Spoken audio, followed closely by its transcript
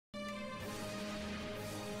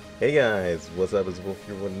Hey guys, what's up? It's Volf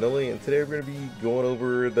here with Nully, and today we're going to be going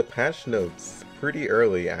over the patch notes pretty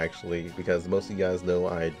early actually, because most of you guys know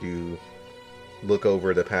I do look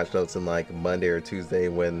over the patch notes in like Monday or Tuesday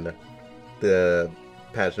when the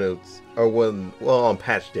patch notes are on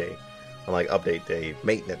patch day, on like update day,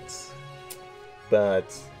 maintenance.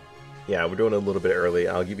 But yeah, we're doing it a little bit early.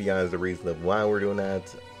 I'll give you guys the reason of why we're doing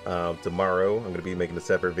that tomorrow. I'm going to be making a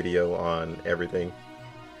separate video on everything,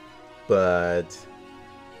 but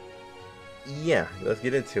yeah, let's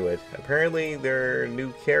get into it. Apparently, there are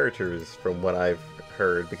new characters from what I've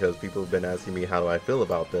heard because people have been asking me how do I feel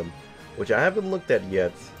about them, which I haven't looked at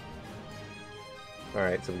yet.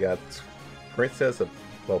 Alright, so we got Prince of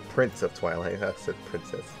Twilight. I said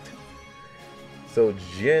Princess. So,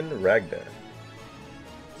 Jin Ragna.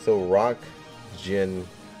 So, Rock, Jin,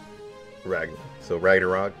 Ragna. So,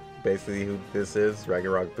 Ragnarok, basically who this is.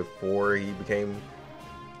 Ragnarok before he became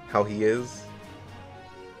how he is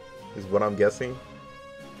what I'm guessing.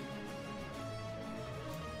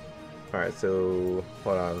 Alright, so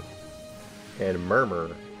hold on. And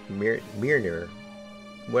Myrnir,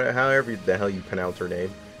 however the hell you pronounce her name.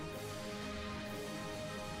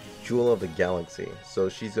 Jewel of the Galaxy. So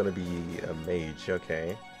she's gonna be a mage,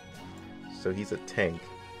 okay. So he's a tank.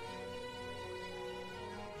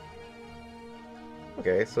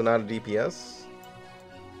 Okay, so not a DPS.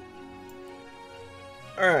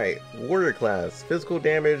 Alright, warrior class. Physical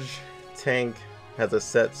damage, tank, has a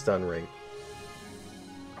set stun rate.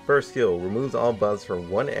 First skill, removes all buffs from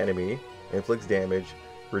one enemy, inflicts damage,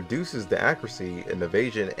 reduces the accuracy and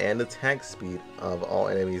evasion and attack speed of all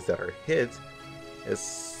enemies that are hit,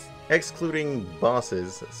 excluding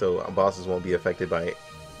bosses, so bosses won't be affected by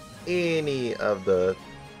any of the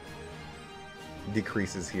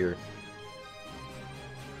decreases here.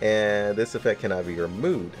 And this effect cannot be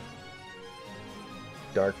removed.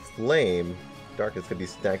 Dark Flame. Darkness can be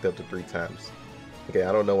stacked up to 3 times. Okay,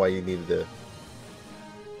 I don't know why you needed to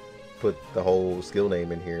put the whole skill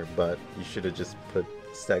name in here, but you should have just put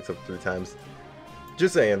stacks up 3 times.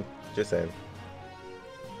 Just saying. Just saying.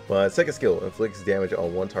 But second skill, inflicts damage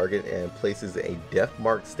on one target and places a death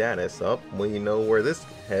mark status up. Well, you know where this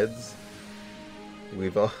heads.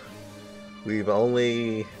 We've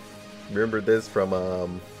only remembered this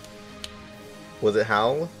from was it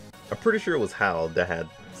Howl? I'm pretty sure it was Howl that had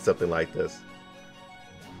something like this.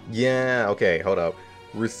 Yeah, okay, hold up.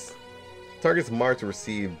 Targets marked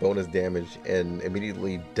receive bonus damage and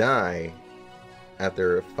immediately die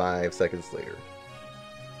after 5 seconds later.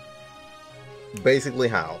 Basically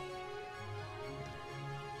Howl.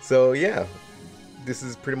 So yeah, this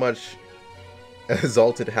is pretty much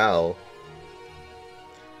Exalted Howl.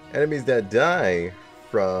 Enemies that die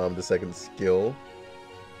from the second skill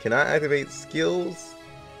cannot activate skills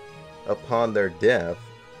upon their death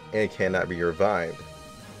and cannot be revived.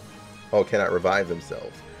 Oh, cannot revive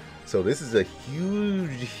themselves. So this is a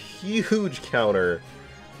huge counter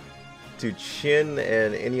to Chin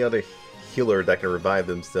and any other healer that can revive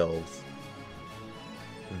themselves.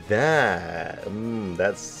 That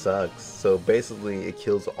sucks. So basically it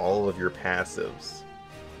kills all of your passives.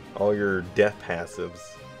 All your death passives.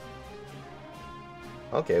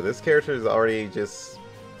 Okay, this character has already just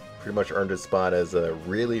pretty much earned its spot as a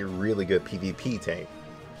really good PvP tank.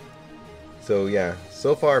 So yeah,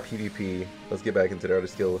 so far PvP. Let's get back into the other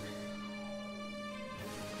skill.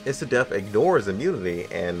 Instant Death ignores immunity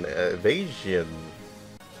and evasion.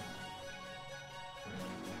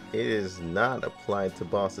 It is not applied to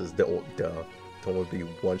bosses. Don't want to be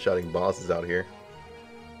one-shotting bosses out here.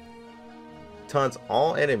 Taunts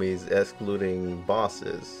all enemies excluding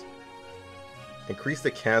bosses. Increase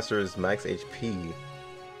the caster's max HP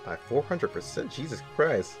by 400%. Jesus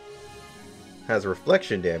Christ. Has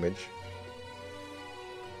reflection damage.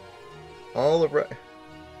 All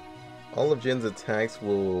of Jin's attacks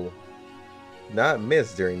will not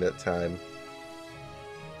miss during that time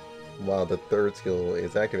while the third skill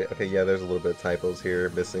is activated. Okay, yeah, there's a little bit of typos here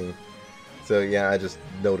missing. So yeah, I just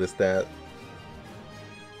noticed that.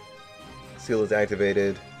 Skill is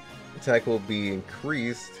activated. Attack will be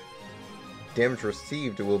increased. Damage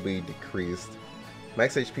received will be decreased.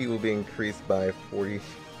 Max HP will be increased by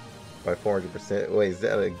 400%. Wait, is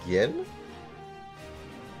that again?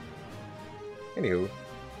 Anywho,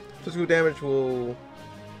 physical damage will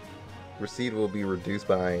received will be reduced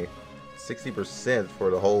by 60% for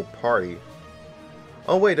the whole party.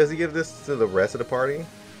 Oh wait, does he give this to the rest of the party?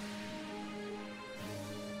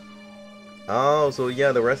 Oh, so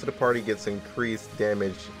yeah, the rest of the party gets increased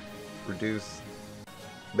damage, reduced.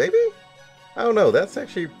 Maybe? I don't know, that's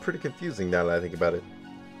actually pretty confusing now that I think about it.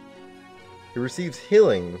 He receives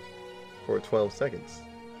healing for 12 seconds.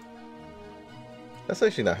 That's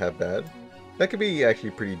actually not half bad. That could be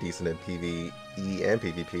actually pretty decent in PvE and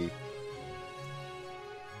PvP.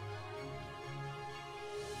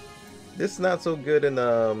 This is not so good in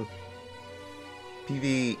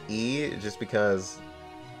PvE just because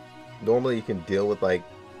normally you can deal with like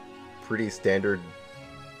pretty standard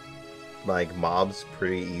like mobs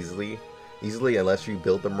pretty easily unless you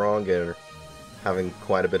build them wrong and are having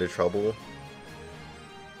quite a bit of trouble.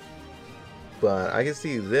 But I can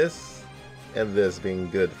see this and this being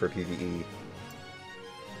good for PvE.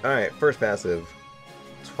 Alright, first passive.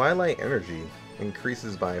 Twilight Energy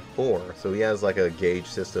increases by 4. So he has like a gauge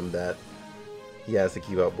system that he has to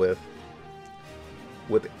keep up with.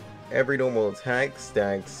 With every normal attack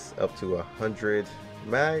stacks up to 100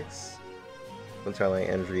 max. When Twilight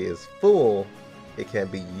Energy is full, it can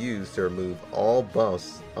be used to remove all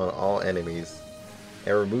buffs on all enemies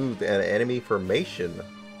and remove an enemy formation.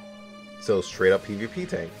 So straight up PvP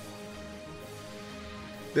tank.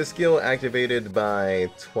 This skill activated by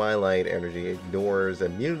Twilight Energy ignores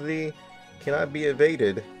immunity, cannot be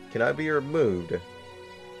evaded, cannot be removed.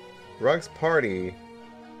 Rock's party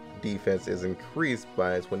defense is increased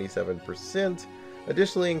by 27%,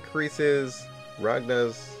 additionally increases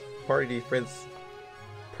Ragna's party defense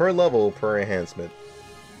per level per enhancement.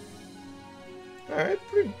 Alright,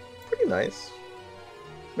 pretty nice.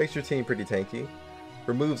 Makes your team pretty tanky.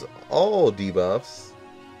 Removes all debuffs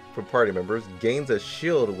for party members, gains a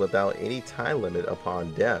shield without any time limit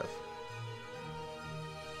upon death.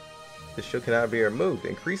 The shield cannot be removed.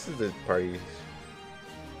 Increases the party.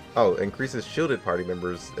 Oh, increases shielded party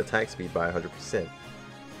members' attack speed by 100%.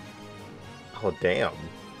 Oh, damn.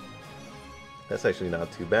 That's actually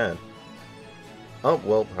not too bad. Oh,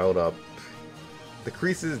 well, hold up.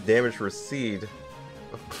 Decreases damage received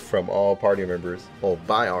from all party members. Well,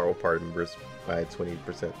 by all party members by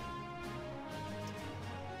 20%.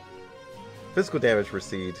 Physical damage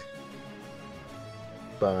received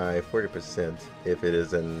by 40% if it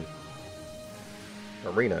is an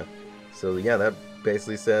arena. So yeah, that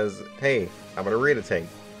basically says, hey, I'm an arena tank.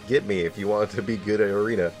 Get me if you want to be good at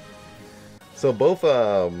arena. So both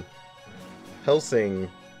Helsing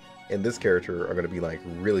and this character are going to be like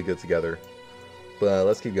really good together. But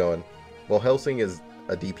let's keep going. Well, Helsing is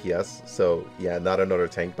a DPS, so yeah, not another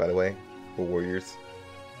tank by the way for warriors.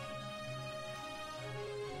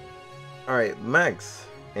 Alright, max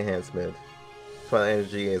enhancement. Twilight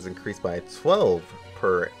Energy is increased by 12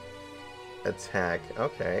 per attack.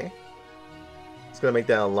 Okay. It's going to make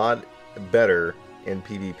that a lot better in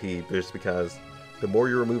PvP just because the more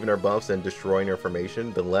you're removing their buffs and destroying their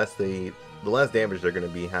formation, the less damage they're going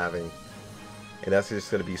to be having. And that's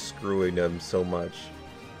just going to be screwing them so much.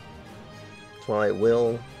 Twilight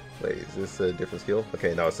Will. Wait, is this a different skill?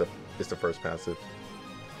 Okay, no, it's the first passive.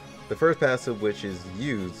 The first passive, which is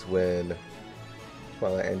used when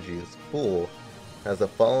Twilight Energy is full, has the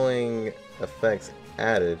following effects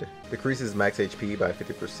added. Decreases max HP by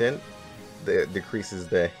 50%, decreases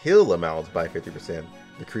the heal amount by 50%,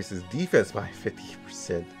 decreases defense by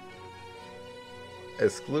 50%,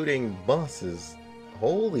 excluding bosses.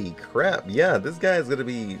 Holy crap, yeah, this guy is going to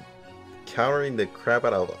be countering the crap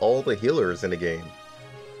out of all the healers in the game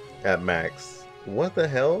at max. What the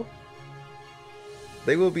hell?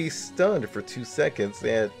 They will be stunned for 2 seconds,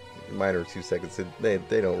 and minor 2 seconds, they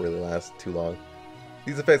don't really last too long.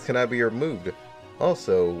 These effects cannot be removed.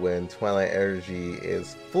 Also, when Twilight Energy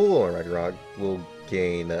is full on Ragnarok, will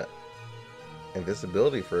gain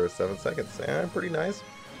invisibility for 7 seconds. Pretty nice.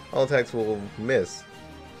 All attacks will miss.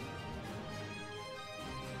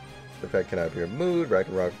 The effect cannot be removed.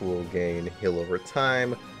 Ragnarok will gain heal over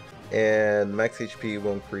time, and max HP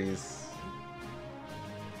will increase.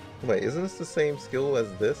 Wait, isn't this the same skill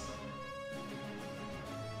as this?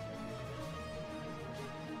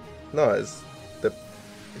 No, it's the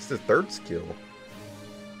third skill.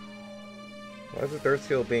 Why is the third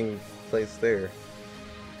skill being placed there?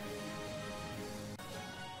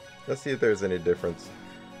 Let's see if there's any difference.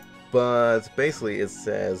 But basically it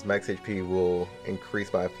says max HP will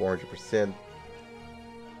increase by 400%,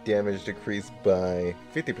 damage decreased by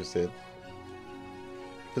 50%,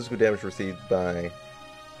 physical damage received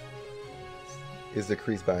is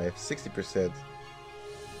decreased by 60%.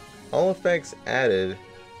 All effects added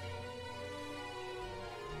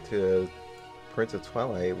to Prince of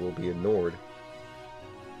Twilight will be ignored.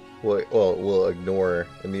 Well, we'll ignore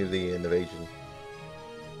immunity and evasion.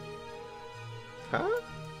 Huh?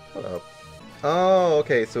 Hold up. Oh,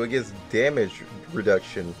 okay, so it gives damage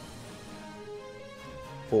reduction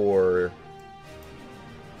for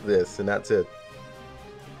this, and that's it.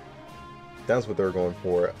 That's what they're going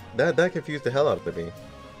for. That confused the hell out of me.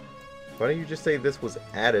 Why don't you just say this was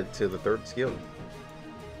added to the third skill?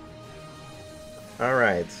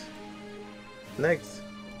 Alright. Next.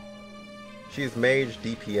 She's mage,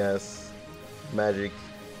 DPS, magic,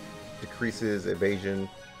 decreases evasion.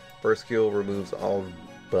 First skill removes all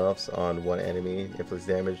buffs on one enemy, inflicts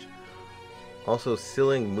damage. Also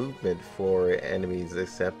sealing movement for enemies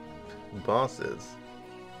except bosses.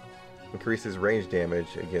 Increases range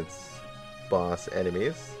damage against boss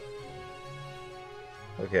enemies.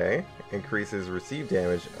 Okay. Increases receive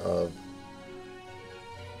damage of...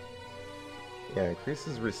 Yeah,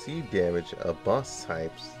 increases receive damage of boss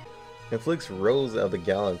types. Inflicts Rose of the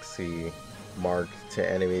Galaxy mark to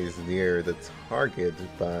enemies near the target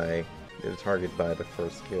by the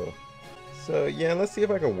first skill. So yeah, let's see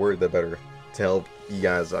if I can word that better to help you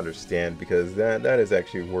guys understand, because that is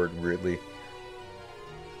actually worded weirdly.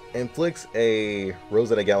 Inflicts a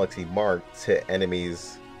Rose of the Galaxy mark to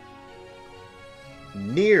enemies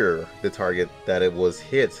near the target that it was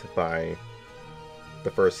hit by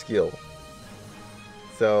the first skill.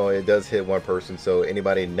 So it does hit one person, so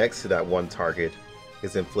anybody next to that one target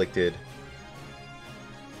is inflicted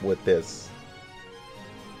with this.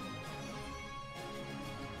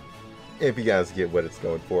 If you guys get what it's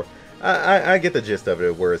going for. I get the gist of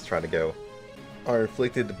it, where it's trying to go. Are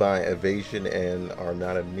inflicted by evasion and are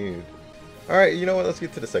not immune. Alright, you know what, let's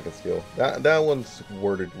get to the second skill. That one's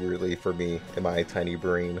worded weirdly for me in my tiny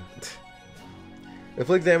brain.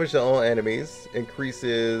 Inflicts damage to all enemies,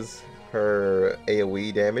 increases her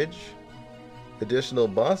AoE damage, additional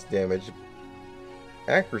boss damage,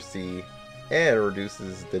 accuracy, and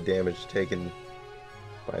reduces the damage taken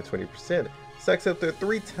by 20%. Stacks up to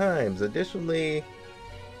 3 times. Additionally,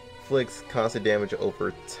 inflicts constant damage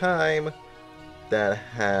over time that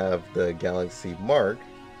have the Galaxy mark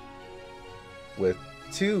with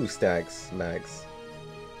 2 stacks max.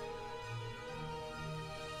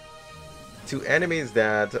 To enemies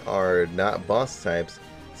that are not boss types,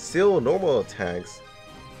 seal normal attacks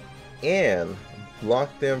and block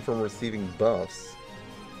them from receiving buffs.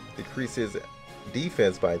 Decreases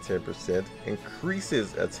defense by 10%,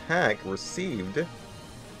 increases attack received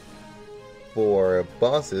for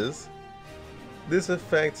bosses. This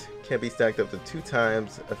effect can be stacked up to 2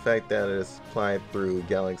 times. Effect that is applied through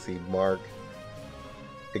Galaxy mark.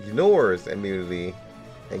 Ignores immunity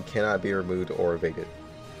and cannot be removed or evaded.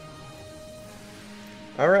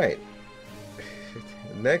 Alright.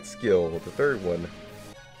 Next skill, the third one.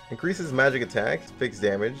 Increases magic attack, fixed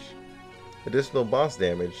damage, additional boss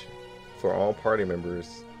damage for all party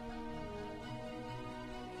members.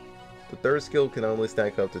 The third skill can only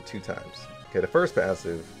stack up to 2 times. Okay, the first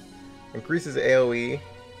passive increases AoE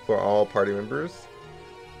for all party members.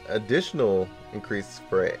 Additional increase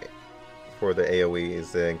for the AoE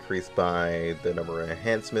is increased by the number of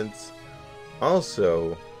enhancements.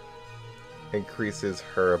 Also increases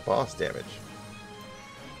her boss damage.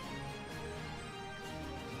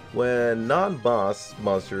 When non-boss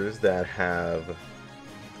monsters that have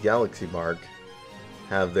Galaxy mark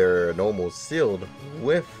have their normal sealed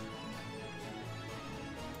with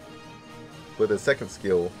a second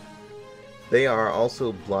skill, they are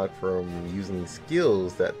also blocked from using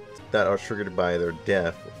skills that are triggered by their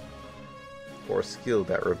death or skill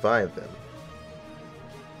that revive them.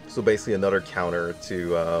 So basically another counter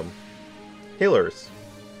to healers.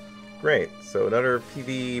 Great, so another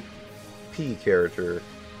PvP character,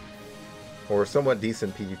 or somewhat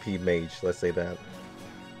decent PvP mage, let's say that.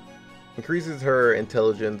 Increases her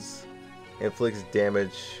intelligence, inflicts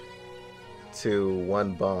damage to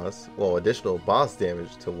one boss, well, additional boss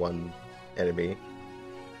damage to one enemy.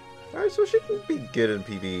 Alright, so she can be good in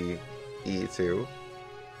PvE too.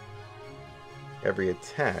 Every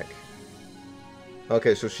attack.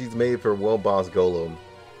 Okay, so she's made for World Boss Golem.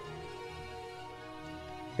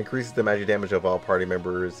 Increases the magic damage of all party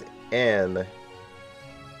members and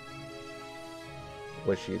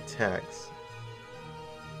when she attacks.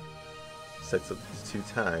 Sets up to 2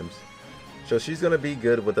 times. So she's gonna be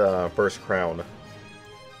good with First Crown.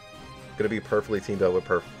 Gonna be perfectly teamed up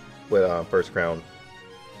with First Crown.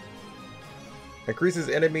 Increases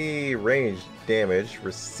enemy range damage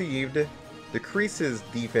received. Decreases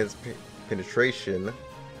defense penetration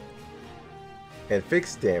and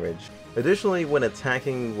fixed damage. Additionally, when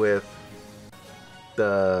attacking with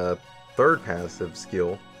the third passive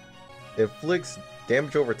skill, inflicts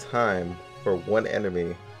damage over time for one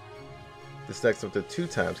enemy. This stacks up to 2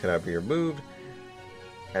 times, cannot be removed.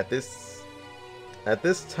 At this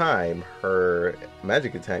time, her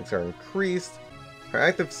magic attacks are increased. Her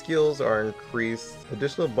active skills are increased.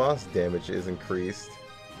 Additional boss damage is increased.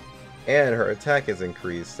 And her attack is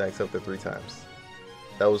increased, stacks up to 3 times.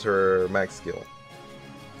 That was her max skill.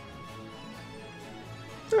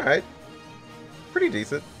 Alright. Pretty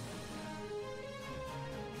decent.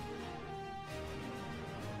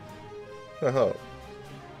 Oh.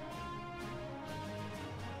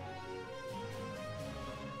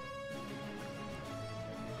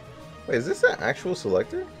 Wait, is this an actual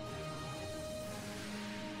selector?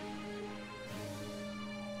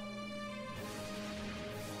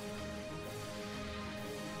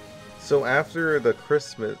 So after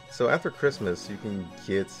Christmas, you can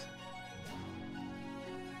get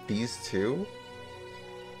these two,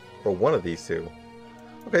 or one of these two.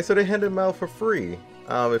 Okay, so they handed them out for free.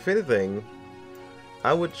 If anything,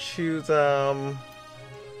 I would choose this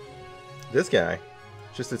guy,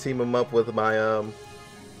 just to team him up with my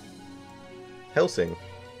Helsing.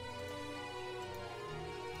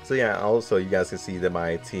 So yeah, also you guys can see that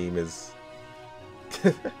my team is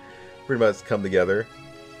pretty much come together.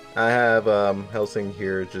 I have Helsing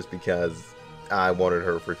here just because I wanted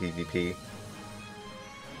her for PvP,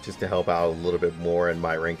 just to help out a little bit more in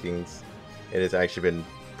my rankings. It has actually been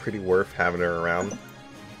pretty worth having her around.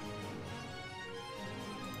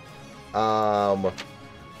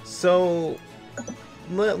 So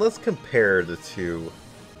let's compare the two.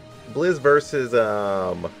 Blizz versus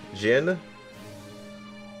Jin.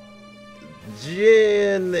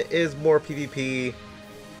 Jin is more PvP.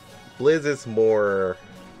 Blizz is more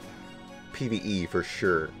PvE for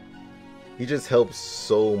sure. He just helps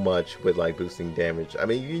so much with like boosting damage. I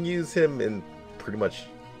mean, you can use him in pretty much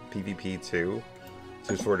PvP too,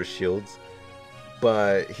 just for the shields.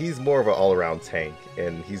 But he's more of an all-around tank,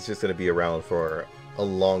 and he's just going to be around for a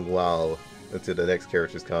long while until the next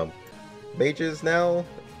characters come. Mages now,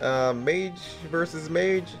 mage versus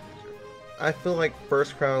mage. I feel like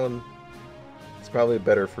First Crown is probably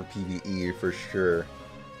better for PvE for sure.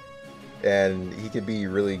 And he could be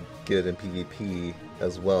really good in PvP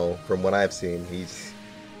as well. From what I've seen, the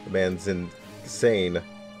man's insane,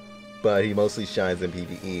 but he mostly shines in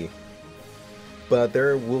PvE. But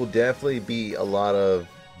there will definitely be a lot of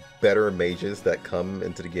better mages that come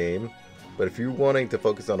into the game. But if you're wanting to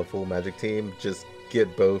focus on a full magic team, just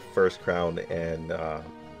get both First Crown and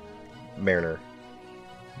Mariner,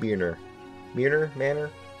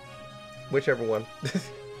 whichever one.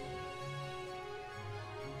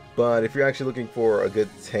 But if you're actually looking for a good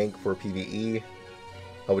tank for PvE,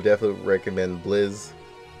 I would definitely recommend Blizz.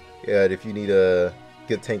 And if you need a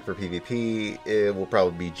good tank for PvP, it will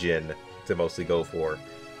probably be Jin to mostly go for,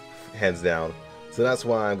 hands down. So that's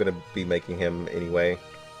why I'm going to be making him anyway.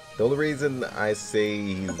 The only reason I say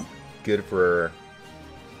he's good for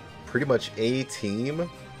pretty much any team,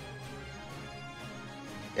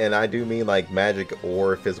 and I do mean like magic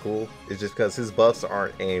or physical, is just because his buffs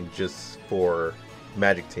aren't aimed just for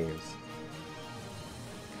magic teams.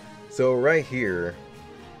 So right here,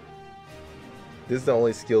 this is the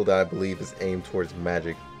only skill that I believe is aimed towards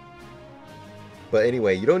magic. But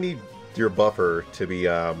anyway, you don't need your buffer to be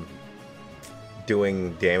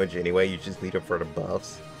doing damage anyway. You just need it for the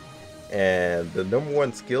buffs. And the number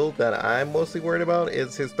one skill that I'm mostly worried about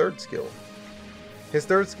is his third skill. His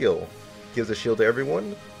third skill gives a shield to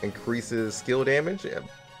everyone, increases skill damage,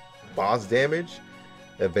 boss damage,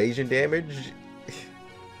 evasion damage.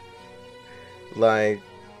 Like,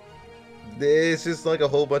 it's just like a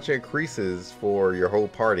whole bunch of increases for your whole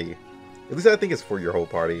party. At least I think it's for your whole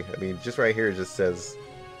party. I mean, just right here it just says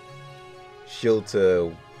shield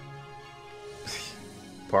to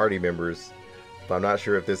party members. But I'm not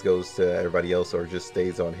sure if this goes to everybody else or just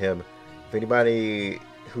stays on him. If anybody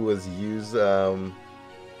who has used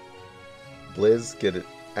Blizz could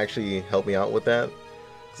actually help me out with that,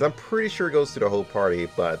 because I'm pretty sure it goes to the whole party,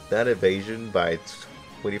 but that evasion by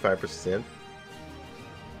 25%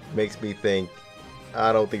 makes me think,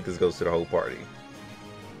 I don't think this goes to the whole party.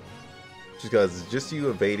 Just because just you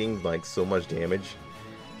evading like so much damage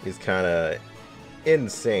is kind of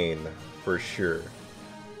insane for sure.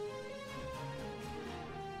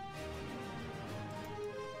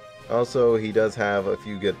 Also, he does have a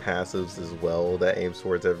few good passives as well that aims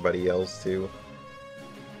towards everybody else too.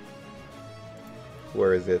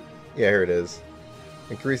 Where is it? Yeah, here it is.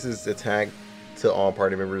 Increases attack to all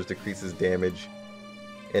party members, decreases damage,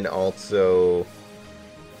 and also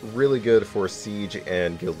really good for siege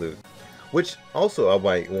and guild loot. Which also I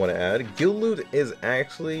might want to add, guild loot is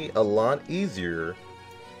actually a lot easier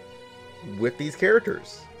with these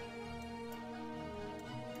characters.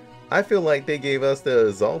 I feel like they gave us the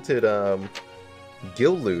Exalted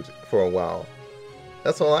guild loot for a while.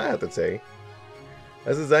 That's all I have to say.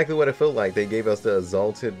 That's exactly what it felt like. They gave us the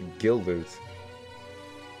Exalted guild loot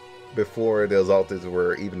before the Exalteds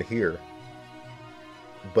were even here.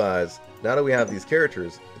 But now that we have these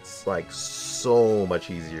characters, it's like so much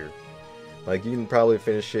easier. Like, you can probably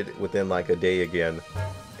finish it within like a day again.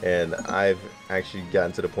 And I've actually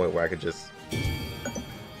gotten to the point where I could just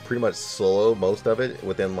pretty much solo most of it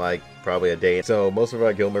within like probably a day. So most of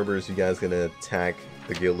our guild members, you guys gonna attack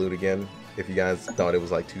the guild loot again if you guys thought it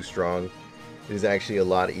was like too strong. It is actually a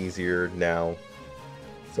lot easier now,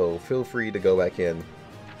 so feel free to go back in.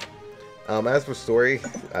 As for story,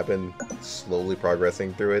 I've been slowly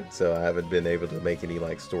progressing through it, so I haven't been able to make any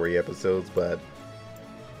like story episodes, but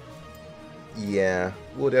yeah,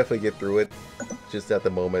 we'll definitely get through it. Just at the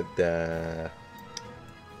moment, yeah,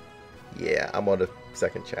 I'm on the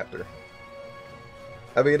second chapter.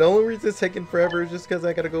 I mean, the only reason it's taking forever is just because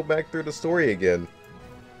I gotta go back through the story again.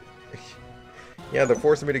 Yeah, they're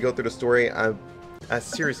forcing me to go through the story. I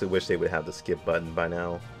seriously wish they would have the skip button by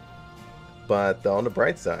now. But on the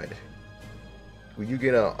bright side, when you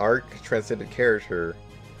get an arc transcendent character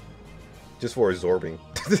just for absorbing.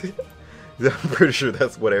 I'm pretty sure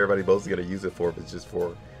that's what everybody mostly gonna use it for, but it's just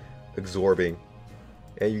for absorbing.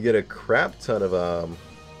 And you get a crap ton of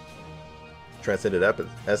transcendent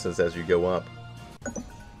essence as you go up.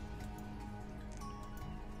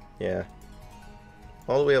 Yeah.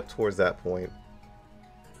 All the way up towards that point.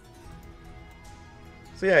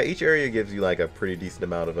 So yeah, each area gives you like a pretty decent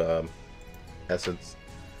amount of essence.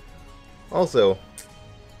 Also,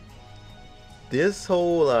 this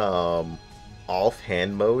whole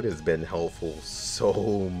offhand mode has been helpful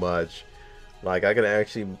so much. Like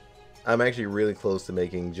I'm actually really close to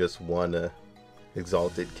making just one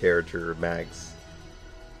Exalted character max.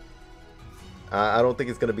 I don't think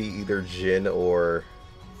it's gonna be either Jin or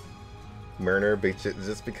Murner,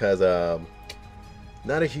 just because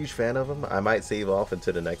not a huge fan of them. I might save off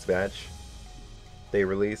into the next batch they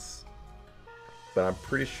release, but I'm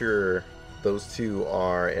pretty sure those two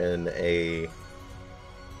are in a.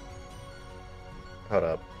 Hold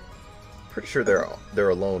up. Pretty sure they're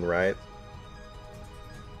alone, right?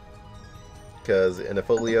 Because in the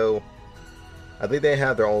folio, I think they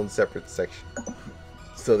have their own separate section.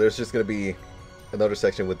 So there's just gonna be another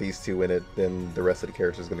section with these two in it. Then the rest of the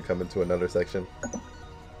characters is gonna come into another section.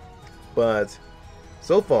 But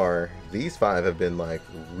so far, these 5 have been like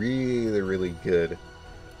really, really good.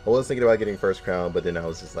 I was thinking about getting first crown, but then I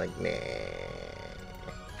was just like, nah.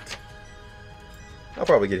 I'll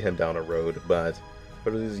probably get him down the road, but for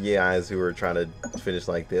these guys who are trying to finish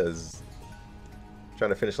like this,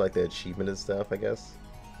 the achievement and stuff, I guess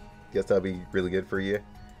that'll be really good for you.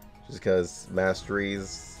 Just because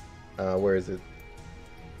masteries, where is it?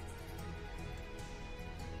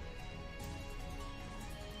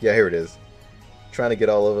 Yeah, here it is. Trying to get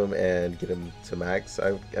all of them and get them to max,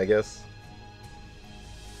 I guess.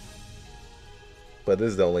 But this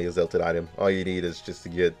is the only Exalted item. All you need is just to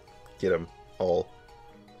get them all.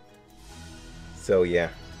 So yeah.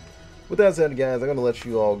 With that said, guys, I'm gonna let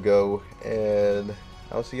you all go, and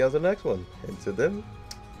I'll see you guys in the next one. Until then,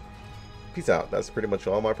 peace out. That's pretty much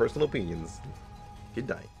all my personal opinions. Good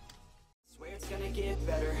night. Swear it's gonna get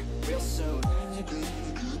better real soon.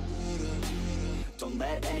 Don't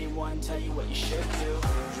let anyone tell you what you should do.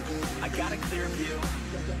 I got a clear view.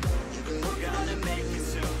 We're gonna make it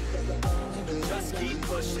soon. Just keep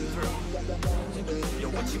pushing through.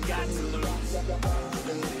 You're what you got to lose.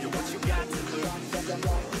 You're what you got to lose.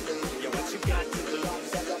 You're what you got to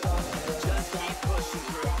lose. Just keep pushing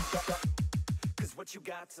through. 'Cause what you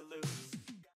got to lose.